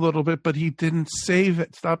back a little bit, but he didn't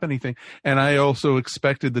stop anything. And I also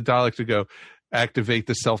expected the Dalek to go, activate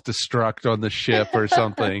the self-destruct on the ship or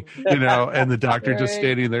something, you know, and the Doctor just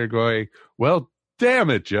standing there going, well, damn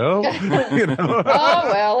it, Joe. You know? Oh,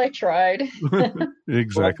 well, I tried.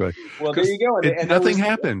 Exactly. Well, there you go. And nothing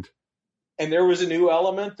happened. And there was a new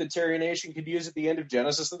element that Terry Nation could use at the end of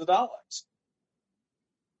Genesis of the Daleks.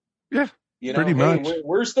 Yeah, you know, pretty much.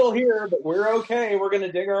 We're still here, but we're okay. We're going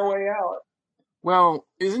to dig our way out. Well,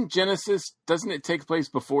 doesn't it take place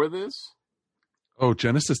before this? Oh,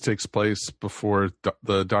 Genesis takes place before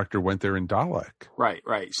the Doctor went there in Dalek. Right.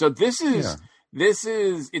 So this is,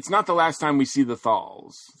 it's not the last time we see the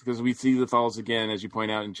Thals, because we see the Thals again, as you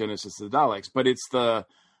point out, in Genesis of the Daleks, but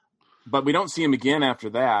we don't see him again after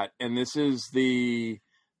that. And this is the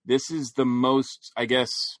most, I guess,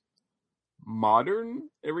 modern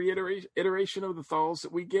iteration of the Thals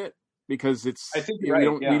that we get, because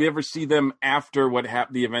we never see them after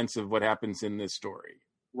the events of what happens in this story.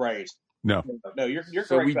 Right. No, you're correct.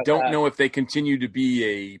 So we don't know if they continue to be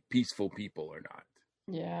a peaceful people or not.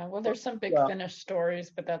 Yeah, well, there's some Big Finish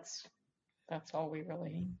stories, but that's all we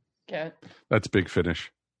really get. That's Big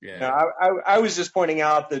Finish. Yeah. No, I was just pointing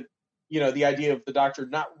out that, you know, the idea of the Doctor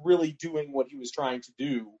not really doing what he was trying to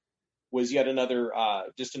do was yet another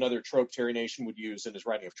trope Terry Nation would use, and his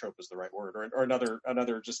writing of trope is the right word, or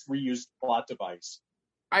another just reused plot device.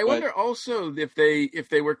 I wonder also if they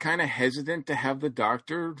were kind of hesitant to have the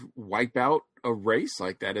Doctor wipe out a race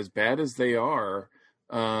like that, as bad as they are,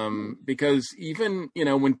 because even, you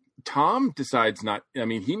know, when Tom decides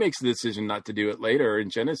he makes the decision not to do it later in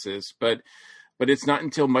Genesis, but it's not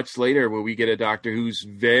until much later where we get a Doctor who's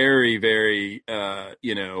very, very, has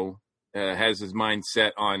his mind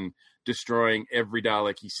set on destroying every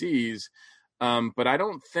Dalek he sees. But I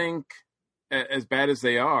don't think, as bad as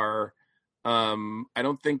they are, I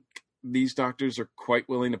don't think these Doctors are quite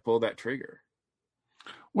willing to pull that trigger.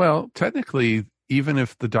 Well, technically, even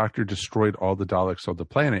if the Doctor destroyed all the Daleks on the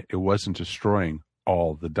planet, it wasn't destroying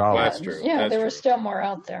all the Daleks. Well, that's true. Yeah, there were still more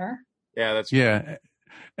out there. Yeah, that's true. Yeah.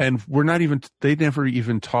 And they never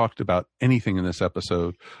even talked about anything in this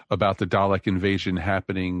episode about the Dalek invasion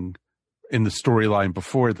happening in the storyline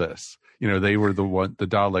before this. You know, the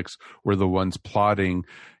Daleks were the ones plotting,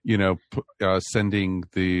 you know, sending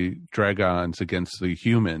the Dragons against the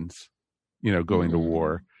humans, you know, going to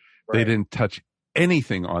war. Right. They didn't touch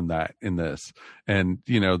anything on that in this. And,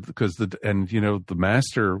 you know, the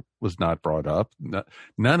Master was not brought up.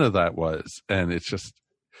 None of that was. And it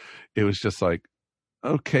was just like,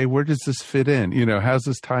 okay, where does this fit in? You know, how's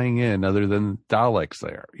this tying in other than Daleks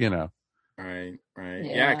there, you know? Right.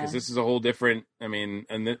 Yeah. Because this is a whole different. I mean,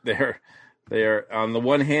 and they're on the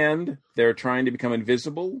one hand they're trying to become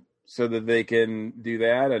invisible so that they can do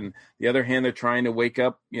that, and the other hand they're trying to wake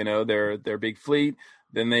up, their big fleet.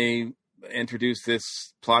 Then they introduce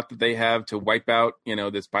this plot that they have to wipe out,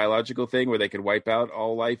 this biological thing where they could wipe out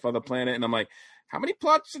all life on the planet, and I'm like, how many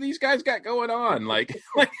plots do these guys got going on? Like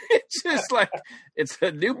it's just like it's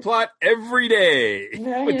a new plot every day. With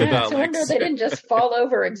the It's a Daleks. wonder they didn't just fall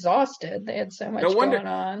over exhausted. They had so much going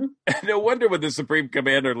on. No wonder when the Supreme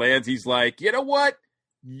Commander lands, he's like, you know what?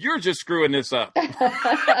 You're just screwing this up.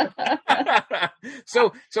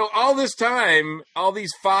 So all this time, all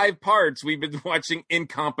these 5 parts, we've been watching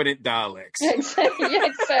incompetent Daleks. Exactly.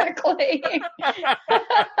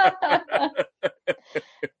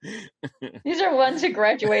 These are ones who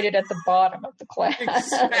graduated at the bottom of the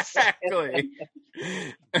class.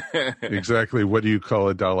 Exactly. What do you call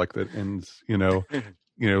a Dalek that ends,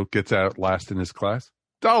 gets out last in his class?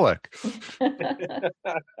 Dalek.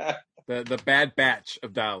 The bad batch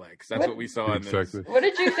of Daleks. That's what we saw in this. What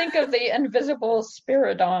did you think of the invisible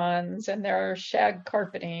Spiridons and their shag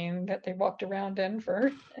carpeting that they walked around in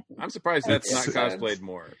for? I'm surprised that's not cosplayed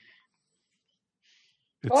more.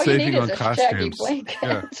 It's all you need saving is on a costumes. shaggy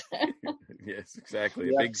blanket. Yeah. Yes, exactly.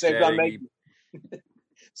 A Yeah, big shaggy.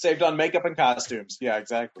 Saved on makeup and costumes. Yeah,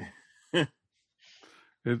 exactly.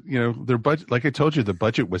 Their budget, like I told you, the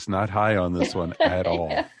budget was not high on this one at all.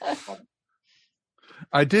 Yeah.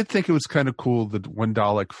 I did think it was kind of cool, the one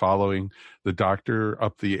Dalek following the Doctor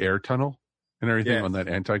up the air tunnel and everything on that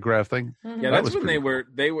anti-grav thing. Mm-hmm. Yeah, that that's was when they cool. were.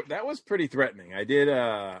 That was pretty threatening. I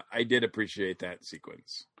did appreciate that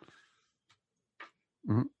sequence.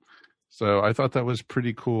 Mm-hmm. So I thought that was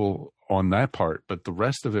pretty cool on that part, but the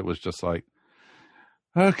rest of it was just like,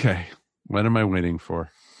 okay, what am I waiting for?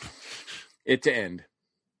 It to end.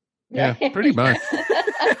 Yeah, pretty much.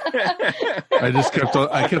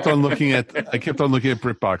 I kept on looking at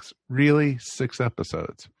BritBox. Really? 6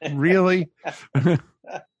 episodes? Really?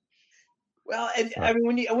 Well, and I mean,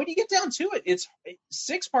 when you get down to it, it's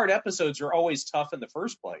 6-part episodes are always tough in the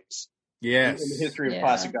first place. Yes. In the history of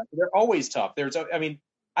classic Doctor, they're always tough.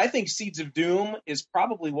 I think Seeds of Doom is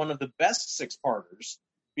probably one of the best 6-parters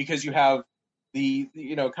because you have the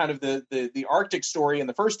kind of the Arctic story in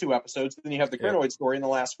the first 2 episodes, then you have the Krynoid story in the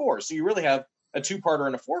last 4. So you really have a 2-parter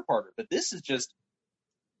and a 4-parter. But this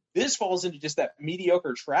falls into just that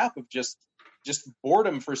mediocre trap of just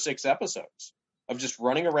boredom for 6 episodes of just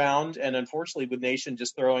running around, and unfortunately with Nation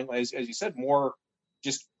just throwing, as you said, more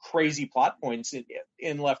just crazy plot points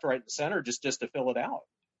in left, right, and center just to fill it out.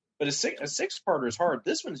 But a 6-parter is hard.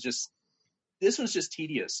 This one's just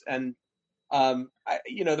tedious. And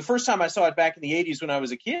the first time I saw it back in the 80s when I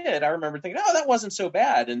was a kid, I remember thinking, oh, that wasn't so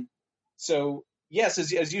bad. And so, yes,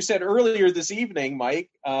 as you said earlier this evening, Mike,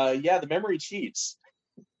 the memory cheats.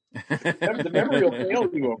 The memory will fail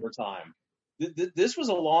you over time. This was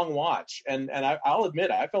a long watch, and I'll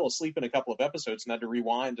admit I fell asleep in a couple of episodes and had to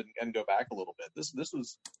rewind and go back a little bit. This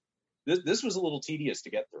was a little tedious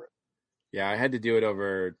to get through. Yeah, I had to do it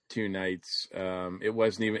over 2 nights.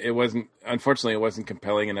 Unfortunately, it wasn't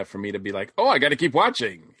compelling enough for me to be like, oh, I got to keep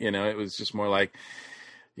watching. It was just more like,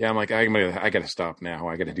 yeah, I'm like, I got to stop now.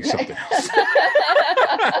 I got to do something else.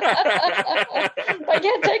 I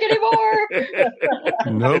can't take anymore.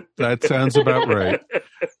 Nope, that sounds about right.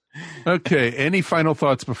 Okay, any final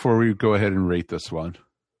thoughts before we go ahead and rate this one?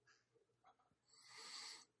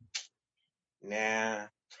 Nah.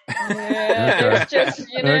 Yeah, it's just,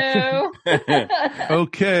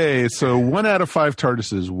 Okay, so 1 out of 5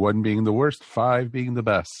 TARDISes, 1 being the worst, 5 being the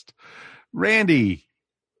best. Randy,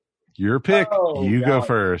 your pick. You go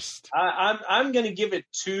first. I'm going to give it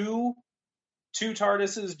 2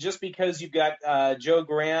 TARDISes just because you've got Joe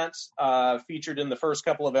Grant featured in the first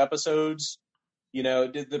couple of episodes.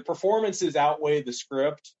 The performances outweigh the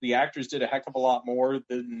script. The actors did a heck of a lot more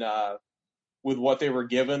than with what they were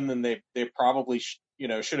given than they probably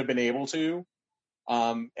should have been able to.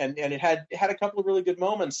 And it had a couple of really good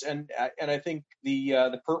moments, and I think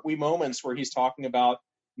the Pertwee moments where he's talking about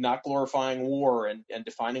not glorifying war and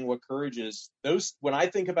defining what courage is. Those, when I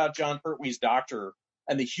think about John Pertwee's Doctor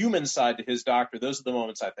and the human side to his Doctor, those are the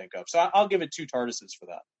moments I think of. So I'll give it 2 TARDISes for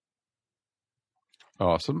that.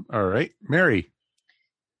 Awesome. All right, Mary.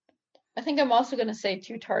 I think I'm also going to say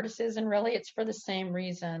 2 TARDISes, and really it's for the same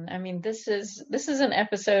reason. I mean, this is an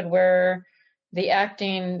episode where the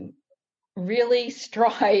acting really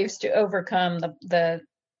strives to overcome the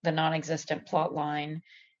non-existent plot line,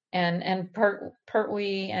 and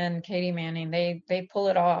Pertwee and Katie Manning, they pull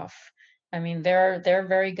it off. I mean, they're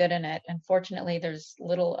very good in it. Unfortunately, there's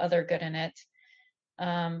little other good in it.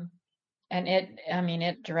 And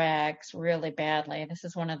it drags really badly. This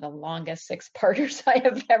is one of the longest 6-parters I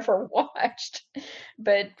have ever watched.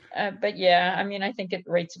 But yeah, I think it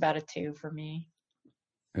rates about a 2 for me.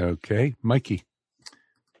 Okay, Mikey.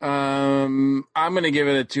 I'm going to give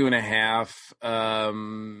it a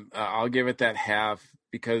 2.5. I'll give it that half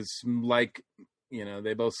because, like,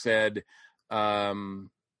 they both said, John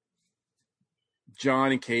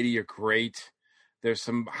and Katie are great. There's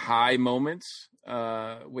some high moments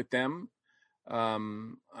with them.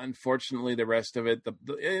 Unfortunately, the rest of it,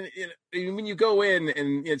 when you go in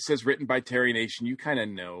and it says written by Terry Nation, you kind of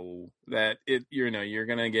know that you're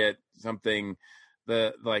going to get something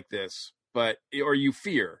like this, or you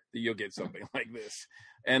fear that you'll get something like this.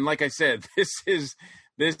 And like I said, this is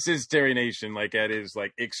Terry Nation, like at his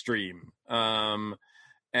like extreme. And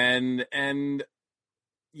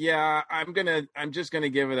yeah, I'm just gonna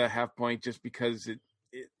give it a half point just because it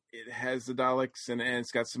has the Daleks and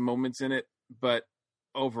it's got some moments in it, but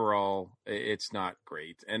overall it's not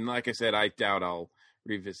great. And like I said, I doubt I'll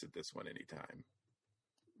revisit this one anytime.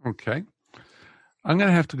 Okay. I'm going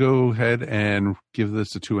to have to go ahead and give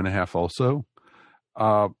this a 2.5 also.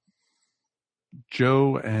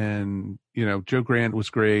 Joe Grant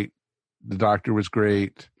was great. The Doctor was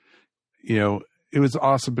great. It was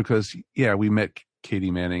awesome because, we met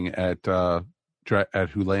Katie Manning at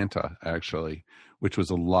Hulanta, actually, which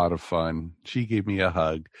was a lot of fun. She gave me a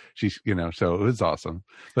hug. She's, so it was awesome.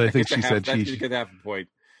 But I think she said she could have a point.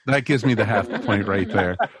 That gives me the half point right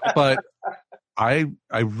there. But I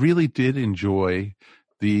really did enjoy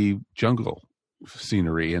the jungle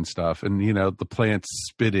scenery and stuff, and the plants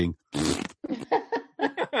spitting.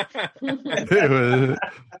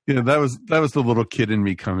 That was the little kid in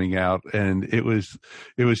me coming out, and it was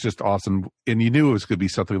just awesome. And you knew it was going to be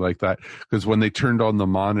something like that because when they turned on the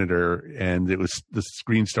monitor and the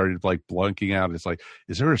screen started like blanking out, it's like,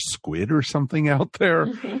 is there a squid or something out there?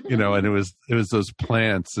 And it was those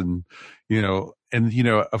plants, and of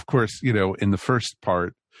course, in the first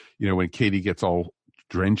part, when Katie gets all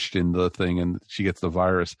drenched in the thing and she gets the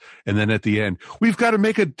virus, and then at the end, we've got to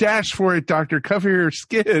make a dash for it, doctor, cover your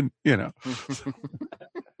skin, and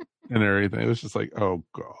everything. It was just like, oh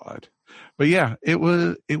God. But yeah, it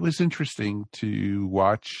was interesting to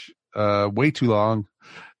watch, way too long.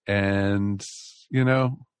 And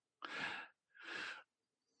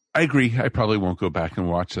I agree, I probably won't go back and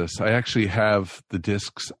watch this. I actually have the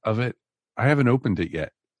discs of it. I haven't opened it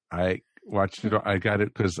yet. I watched it. I got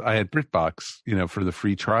it because I had BritBox, for the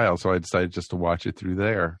free trial. So I decided just to watch it through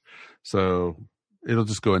there. So it'll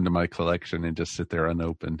just go into my collection and just sit there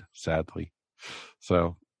unopened, sadly.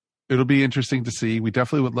 So it'll be interesting to see. We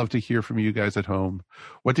definitely would love to hear from you guys at home.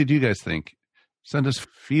 What did you guys think? Send us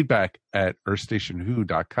feedback at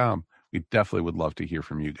earthstationwho.com. We definitely would love to hear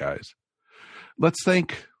from you guys. Let's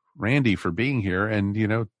thank Randy for being here and,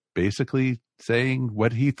 basically saying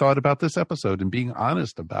what he thought about this episode and being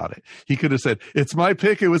honest about it. He could have said, it's my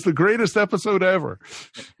pick. It was the greatest episode ever.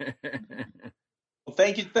 Well,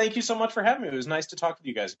 thank you so much for having me. It was nice to talk with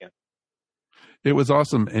you guys again. It was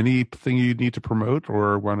awesome. Anything you need to promote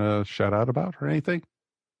or want to shout out about or anything?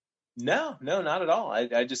 No, not at all.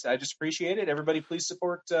 I just appreciate it. Everybody, please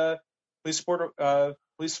support this podcast.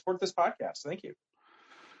 Thank you.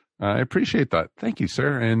 I appreciate that. Thank you,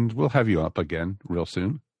 sir. And we'll have you up again real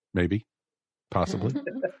soon. Maybe. Possibly.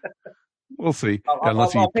 We'll see.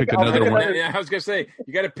 Unless you pick another one. Yeah, I was going to say,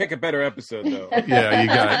 you got to pick a better episode, though. Yeah, you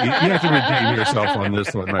have to redeem yourself on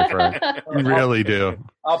this one, my friend. You really do.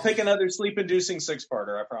 I'll pick another sleep-inducing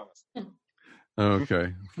 6-parter, I promise.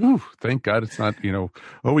 Okay. Whew, thank God it's not,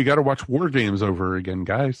 we got to watch War Games over again,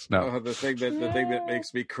 guys. No. The thing that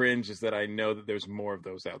makes me cringe is that I know that there's more of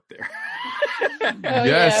those out there.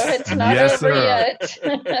 Yes. Yeah, it's not yes, over yet.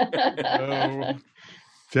 No,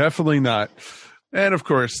 definitely not. And of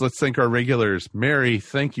course, let's thank our regulars. Mary,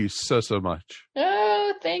 thank you so much.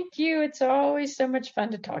 Oh, thank you. It's always so much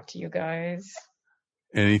fun to talk to you guys.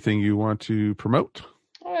 Anything you want to promote?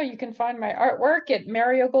 Oh, you can find my artwork at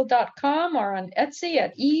maryogle.com or on Etsy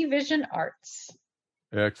at eVision Arts.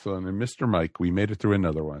 Excellent. And Mr. Mike, we made it through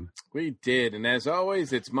another one. We did. And as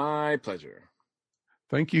always, it's my pleasure.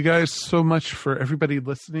 Thank you guys so much for everybody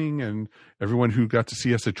listening and everyone who got to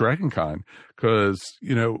see us at DragonCon. Because,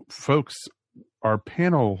 folks, our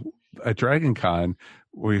panel at DragonCon,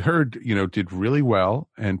 we heard, did really well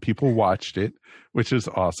and people watched it, which is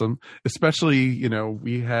awesome. Especially,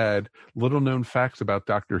 we had little known facts about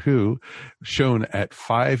Doctor Who shown at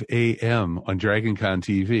 5 a.m. on DragonCon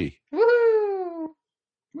TV. Woo!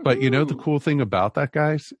 But the cool thing about that,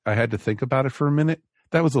 guys, I had to think about it for a minute.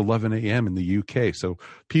 That was 11 a.m. in the UK. So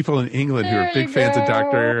people in England who There are big you fans of go.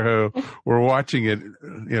 Doctor Who were watching it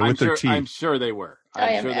with their tea. I'm sure they were.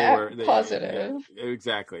 I I'm sure am they were. positive.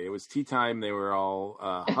 Exactly. It was tea time. They were all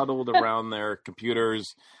huddled around their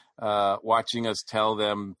computers, watching us tell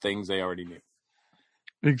them things they already knew.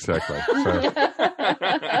 Exactly. So.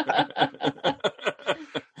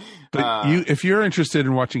 But if you're interested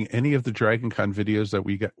in watching any of the DragonCon videos that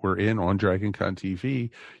we're in on DragonCon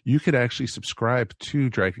TV, you could actually subscribe to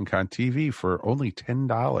DragonCon TV for only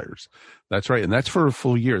 $10. That's right. And that's for a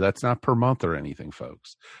full year. That's not per month or anything,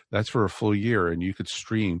 folks. That's for a full year. And you could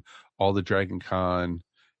stream all the DragonCon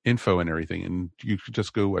info and everything. And you could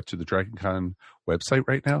just go to the DragonCon website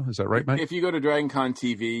right now. Is that right, Mike? If you go to DragonCon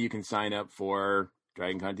TV, you can sign up for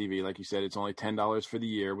DragonCon TV. Like you said, it's only $10 for the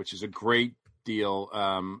year, which is a great deal.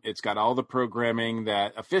 It's got all the programming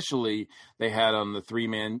that officially they had on the three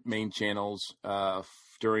main channels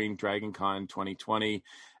during DragonCon 2020,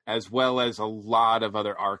 as well as a lot of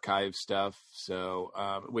other archive stuff.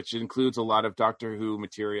 So, which includes a lot of Doctor Who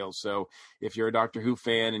material. So, if you're a Doctor Who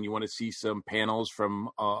fan and you want to see some panels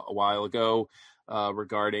from a while ago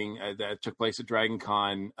regarding that took place at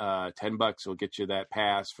DragonCon, $10 will get you that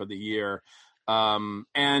pass for the year. And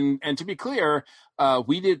to be clear,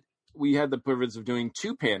 we had the privilege of doing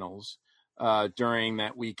two panels during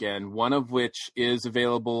that weekend, one of which is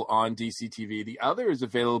available on DCTV. The other is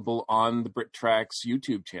available on the BritTrax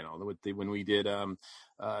YouTube channel when we did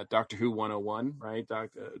Doctor Who 101, right?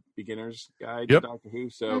 Beginner's Guide to Doctor Who.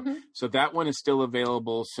 So, so that one is still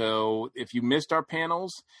available. So if you missed our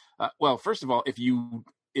panels, well, first of all, if you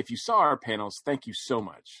saw our panels, thank you so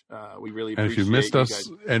much. We really appreciate it.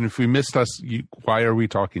 And if we missed us, why are we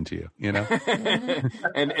talking to you? You know.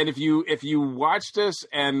 and if you watched us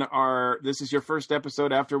and this is your first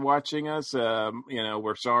episode after watching us,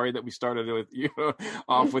 we're sorry that we started with you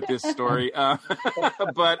off with this story,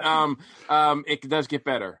 but it does get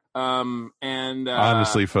better.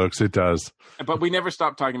 Honestly, folks, it does. But we never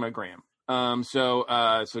stop talking about Graham. So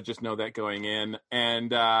just know that going in,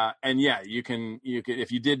 and yeah, you can if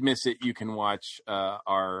you did miss it, you can watch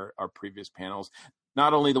our previous panels,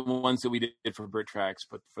 not only the ones that we did for BritTrax,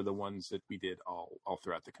 but for the ones that we did all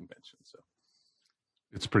throughout the convention. So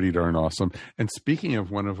it's pretty darn awesome. And speaking of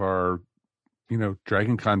one of our,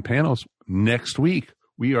 DragonCon panels, next week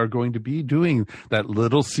we are going to be doing that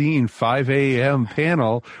Little Scene 5 a.m.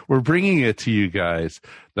 panel. We're bringing it to you guys.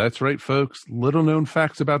 That's right, folks. Little known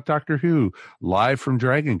facts about Doctor Who, live from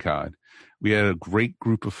DragonCon. We had a great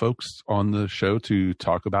group of folks on the show to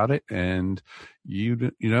talk about it, and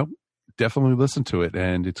definitely listen to it.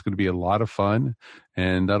 And it's going to be a lot of fun,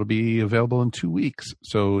 and that'll be available in 2 weeks.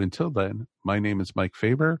 So until then, my name is Mike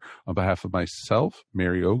Faber. On behalf of myself,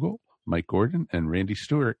 Mary Ogle, Mike Gordon, and Randy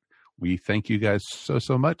Stewart, we thank you guys so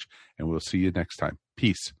much, and we'll see you next time.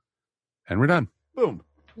 Peace. And we're done. Boom.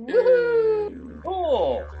 Woohoo!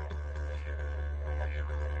 Cool.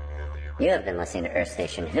 You have been listening to Earth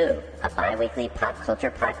Station Who, a bi-weekly pop culture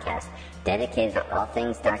podcast dedicated to all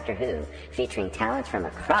things Doctor Who, featuring talents from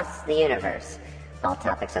across the universe. All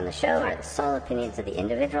topics on the show are the sole opinions of the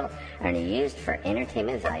individual and are used for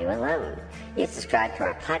entertainment value alone. You subscribe to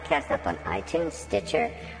our podcast up on iTunes,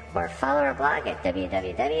 Stitcher, or follow our blog at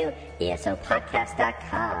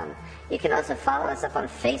www.esopodcast.com. You can also follow us up on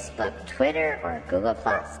Facebook, Twitter, or Google+.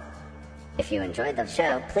 If you enjoyed the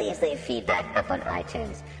show, please leave feedback up on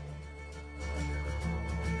iTunes.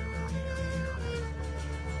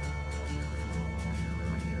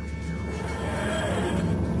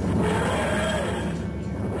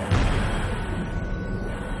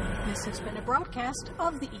 This has been a broadcast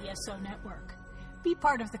of the ESO Network. Be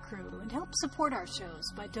part of the crew and help support our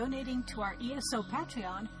shows by donating to our ESO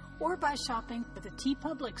Patreon or by shopping at the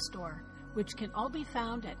TeePublic store, which can all be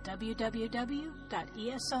found at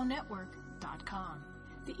www.esonetwork.com.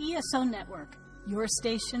 The ESO Network, your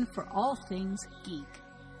station for all things geek.